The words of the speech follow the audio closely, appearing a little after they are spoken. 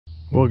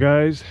Well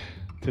guys,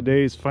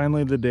 today is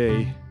finally the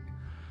day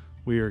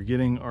we are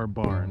getting our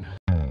barn.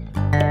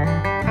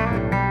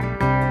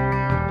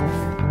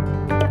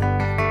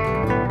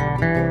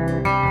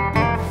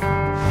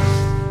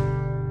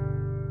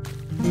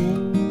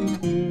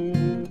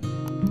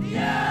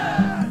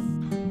 Yes!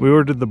 We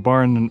ordered the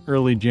barn in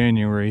early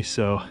January,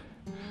 so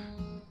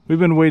we've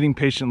been waiting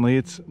patiently.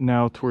 It's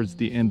now towards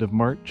the end of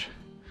March.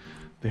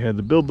 They had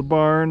to build the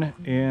barn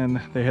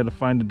and they had to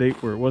find a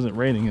date where it wasn't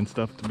raining and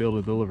stuff to be able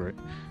to deliver it.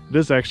 It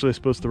is actually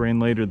supposed to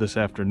rain later this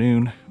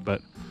afternoon, but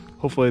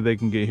hopefully they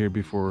can get here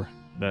before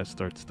that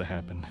starts to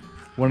happen.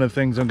 One of the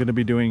things I'm going to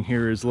be doing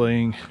here is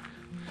laying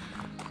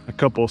a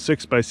couple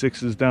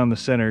 6x6s down the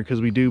center,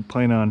 because we do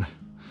plan on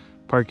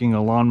parking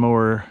a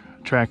lawnmower,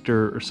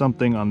 tractor, or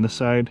something on this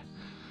side.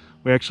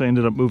 We actually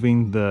ended up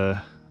moving the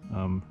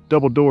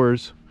double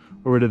doors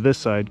over to this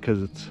side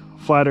because it's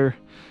flatter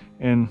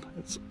and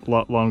it's a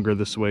lot longer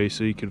this way,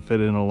 so you could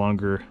fit in a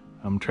longer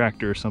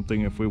tractor or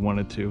something if we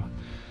wanted to.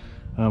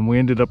 We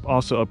ended up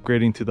also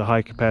upgrading to the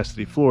high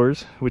capacity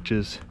floors, which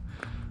is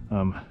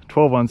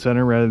 12 on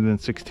center rather than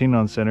 16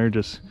 on center,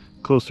 just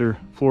closer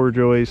floor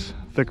joists,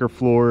 thicker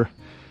floor,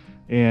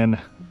 and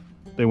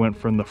they went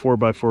from the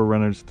 4x4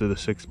 runners to the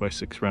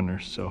 6x6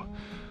 runners. So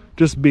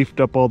just beefed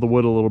up all the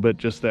wood a little bit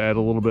just to add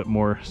a little bit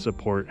more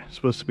support. It's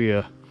supposed to be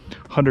a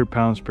 100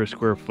 pounds per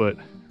square foot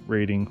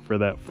rating for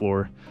that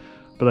floor,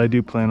 but I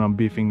do plan on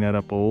beefing that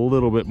up a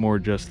little bit more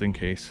just in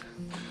case.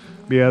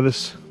 But yeah,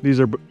 these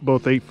are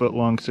both 8-foot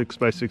long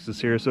 6x6s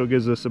here, so it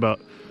gives us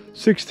about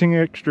 16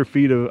 extra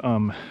feet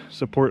of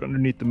support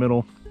underneath the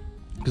middle,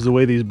 because the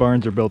way these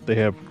barns are built, they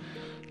have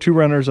 2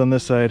 runners on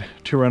this side,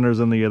 2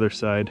 runners on the other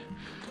side,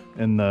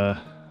 and the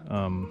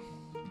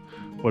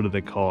what do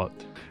they call it?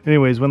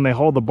 Anyways, when they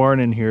haul the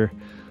barn in here,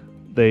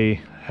 they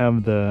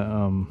have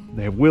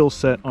they have wheels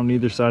set on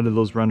either side of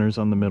those runners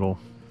on the middle,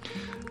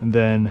 and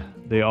then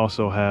they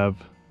also have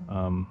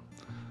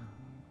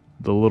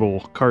the little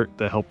cart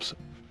that helps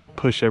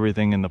push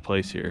everything into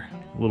place here.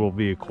 Little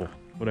vehicle,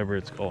 whatever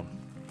it's called.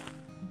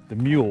 The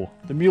mule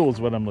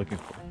is what I'm looking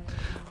for.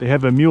 They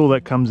have a mule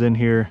that comes in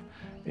here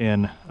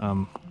and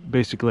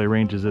basically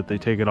arranges it. They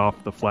take it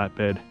off the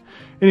flatbed.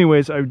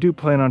 Anyways, I do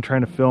plan on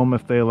trying to film,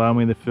 if they allow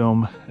me to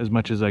film, as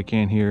much as I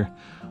can here.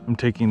 I'm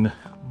taking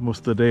most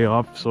of the day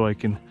off so I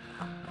can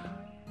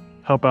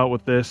help out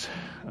with this.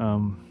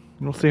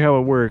 We'll see how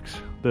it works.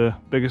 The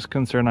biggest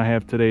concern I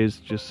have today is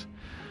just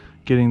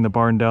getting the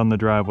barn down the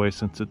driveway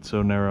since it's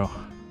so narrow.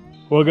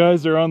 Well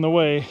guys, they're on the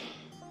way.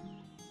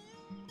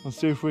 Let's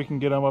see if we can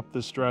get them up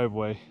this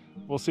driveway.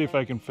 We'll see if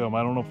I can film.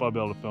 I don't know if I'll be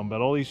able to film,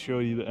 but I'll at least show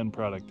you the end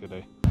product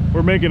today.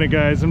 We're making it,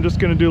 guys. I'm just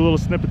gonna do little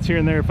snippets here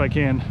and there if I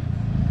can.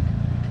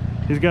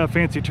 He's got a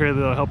fancy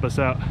trailer that'll help us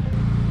out.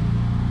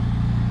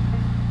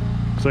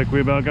 Looks like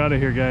we about got it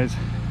here, guys.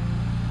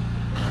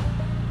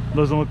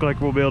 Doesn't look like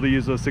we'll be able to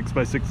use those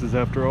 6x6s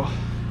after all.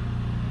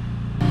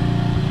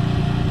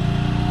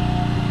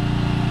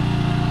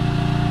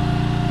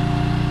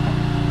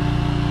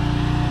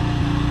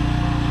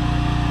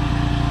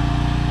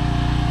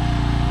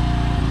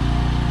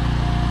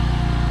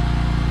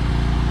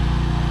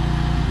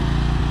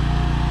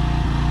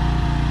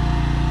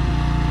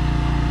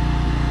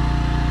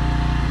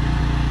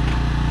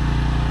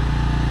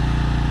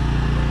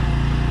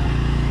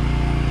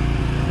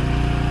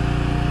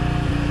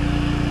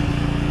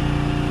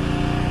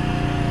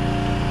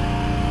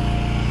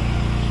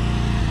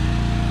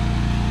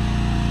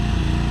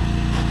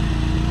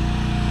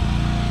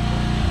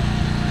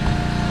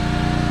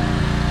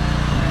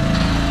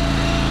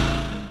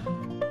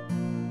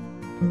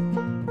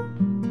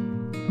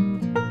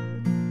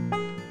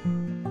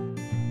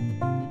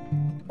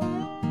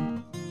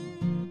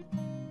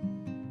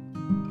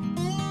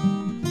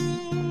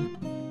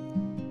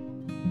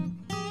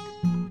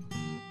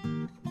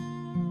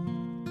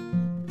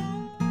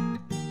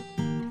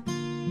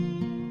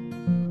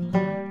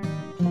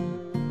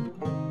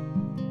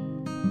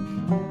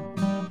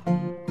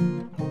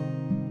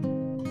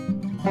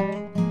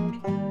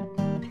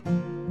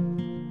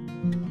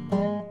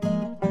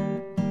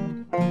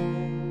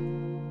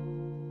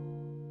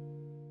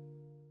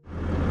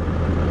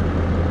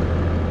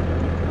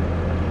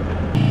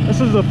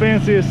 This is the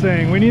fanciest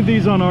thing. We need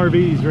these on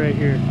RVs right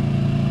here. You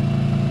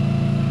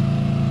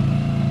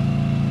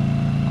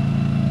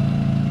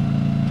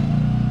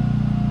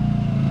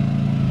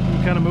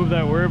can kind of move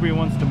that wherever he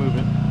wants to move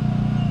it.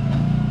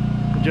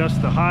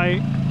 Adjust the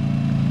height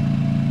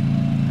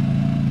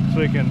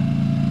so you can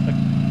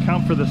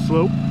account for the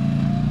slope.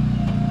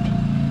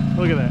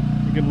 Look at that.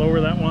 You can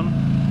lower that one.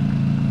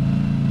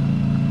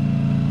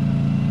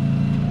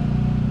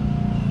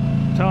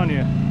 I'm telling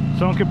you,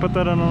 someone could put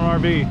that on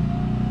an RV.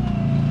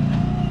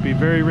 Be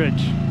very rich.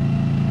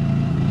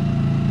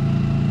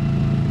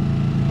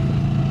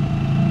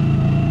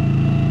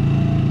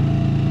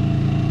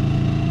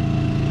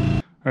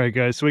 Alright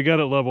guys, so we got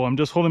it level. I'm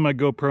just holding my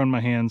GoPro in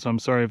my hand, so I'm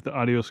sorry if the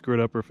audio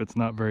screwed up or if it's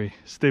not very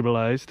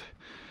stabilized.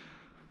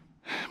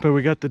 But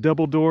we got the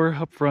double door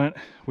up front.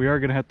 We are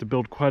going to have to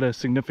build quite a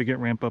significant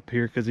ramp up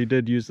here because he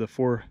did use the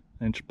 4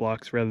 4.5-inch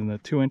blocks rather than the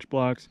 2-inch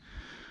blocks,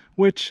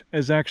 which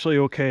is actually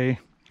okay,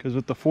 because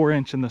with the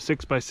 4-inch and the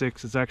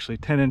 6x6 is actually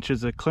 10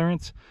 inches of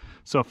clearance.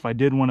 So if I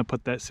did want to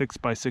put that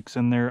 6x6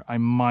 in there, I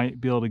might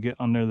be able to get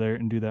under there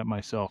and do that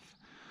myself.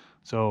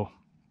 So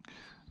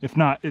if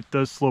not, it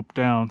does slope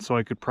down, so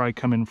I could probably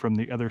come in from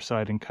the other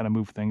side and kind of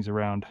move things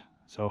around.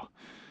 So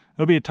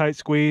it'll be a tight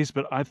squeeze,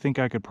 but I think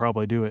I could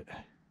probably do it.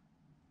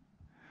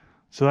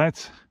 So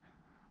that's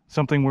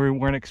something we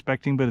weren't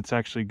expecting, but it's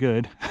actually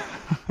good.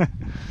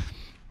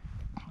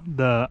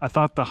 I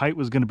thought the height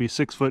was going to be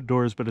 6-foot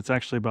doors, but it's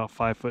actually about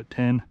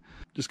 5'10".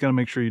 Just got to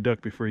make sure you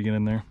duck before you get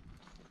in there.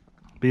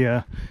 But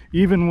yeah,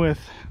 even with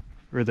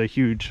the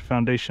huge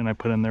foundation I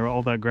put in there,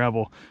 all that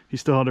gravel, he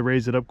still had to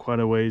raise it up quite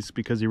a ways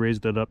because he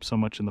raised it up so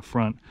much in the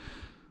front.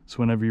 So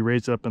whenever you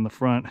raise it up in the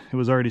front, it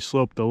was already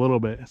sloped a little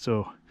bit,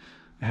 so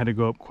I had to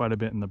go up quite a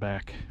bit in the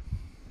back.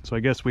 So I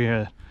guess we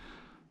had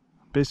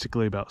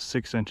basically about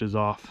 6 inches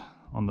off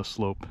on the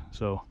slope,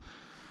 so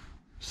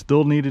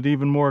still needed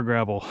even more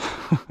gravel.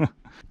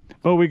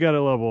 But we got it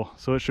level,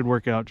 so it should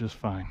work out just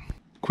fine.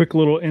 Quick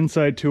little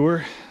inside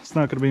tour. It's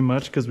not going to be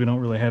much because we don't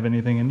really have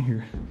anything in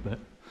here, but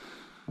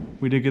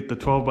we did get the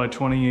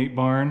 12x28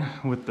 barn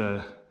with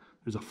there's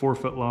a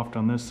 4-foot loft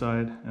on this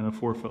side and a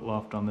 4-foot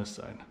loft on this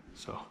side.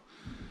 So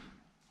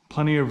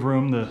plenty of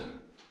room to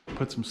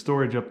put some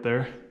storage up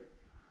there.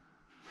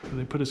 So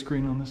they put a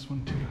screen on this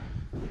one too.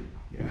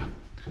 Yeah.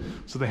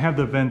 So they have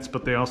the vents,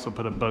 but they also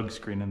put a bug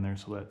screen in there,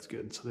 so that's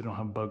good. So they don't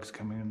have bugs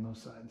coming in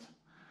those sides.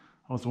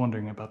 I was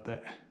wondering about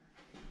that.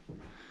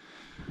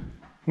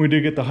 We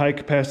did get the high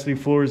capacity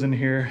floors in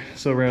here.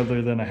 So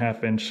rather than a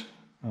 1/2-inch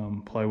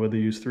plywood, they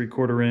use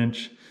 3/4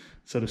 inch.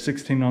 Instead of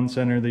 16 on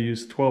center, they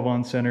use 12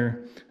 on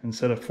center.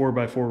 Instead of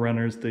 4x4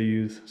 runners, they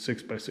use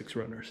 6x6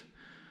 runners.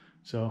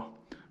 So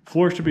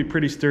floor should be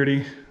pretty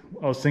sturdy.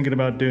 I was thinking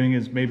about doing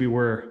is maybe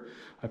where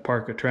I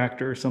park a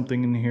tractor or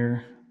something in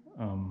here.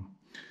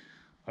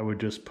 I would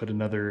just put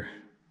another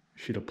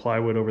sheet of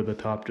plywood over the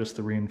top just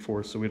to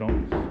reinforce so we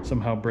don't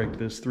somehow break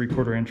this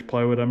 3/4 inch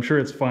plywood. I'm sure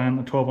it's fine,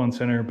 the 12 on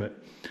center,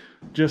 but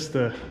just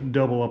to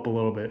double up a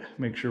little bit,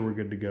 make sure we're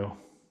good to go.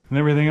 And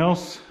everything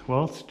else,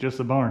 well, it's just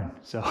a barn,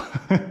 so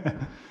it's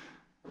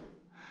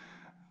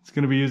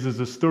going to be used as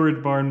a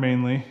storage barn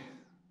mainly.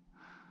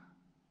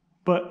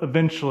 But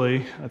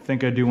eventually, I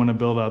think I do want to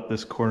build out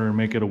this corner and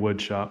make it a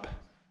wood shop.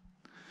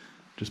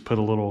 Just put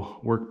a little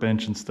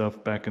workbench and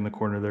stuff back in the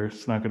corner there.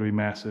 It's not going to be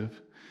massive.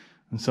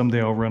 And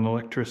someday I'll run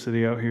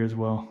electricity out here as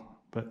well.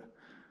 But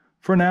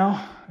for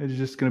now, it's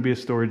just going to be a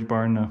storage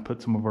barn to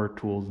put some of our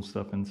tools and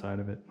stuff inside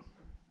of it.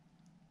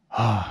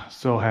 Ah,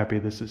 so happy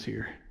this is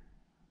here.